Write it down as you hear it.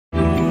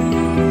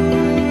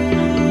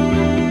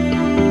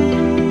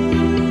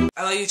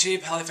Hello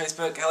YouTube, hello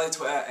Facebook, hello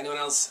Twitter, anyone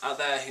else out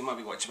there who might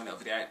be watching my little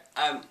video.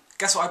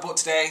 Guess what I bought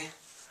today?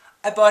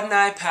 I bought an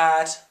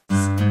iPad.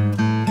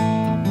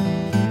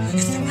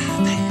 It's the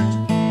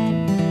iPad.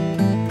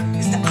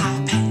 It's the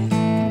iPad.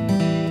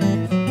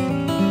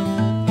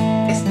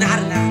 It's not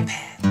an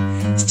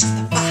iPad. It's just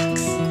a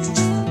box. It's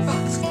just a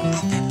box with an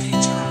iPad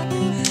picture on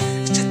it.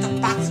 It's just a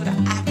box with an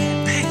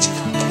iPad picture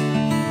on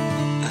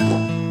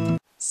it.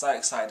 So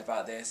excited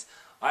about this.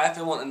 I have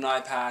been wanting an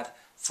iPad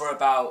for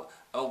about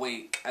a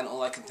week, and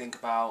all I can think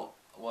about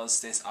was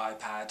this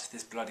iPad,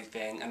 this bloody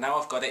thing, and now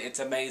I've got it. It's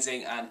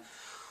amazing, and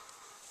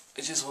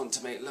I just want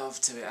to make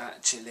love to it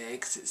actually,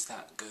 because it's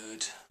that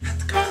good.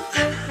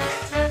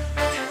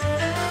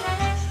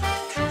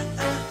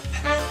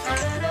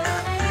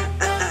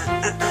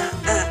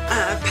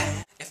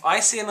 If I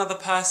see another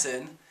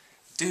person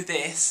do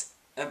this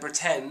and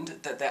pretend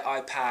that their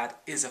iPad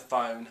is a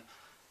phone,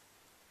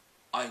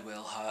 I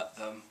will hurt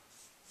them.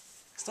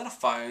 It's not a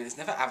phone, it's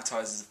never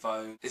advertised as a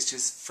phone, it's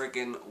just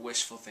friggin'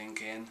 wishful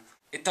thinking.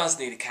 It does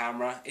need a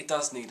camera, it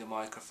does need a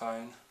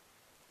microphone.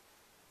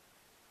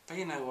 But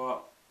you know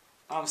what,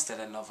 I'm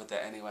still in love with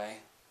it anyway.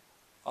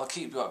 I'll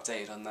keep you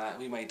updated on that.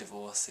 We may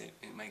divorce, it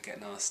may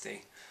get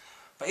nasty.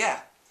 But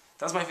yeah,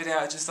 that's my video.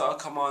 I just thought I'd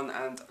come on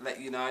and let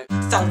you know.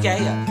 So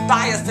yeah,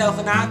 buy yourself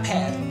an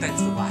iPad. Thanks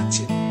for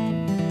watching.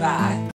 Bye.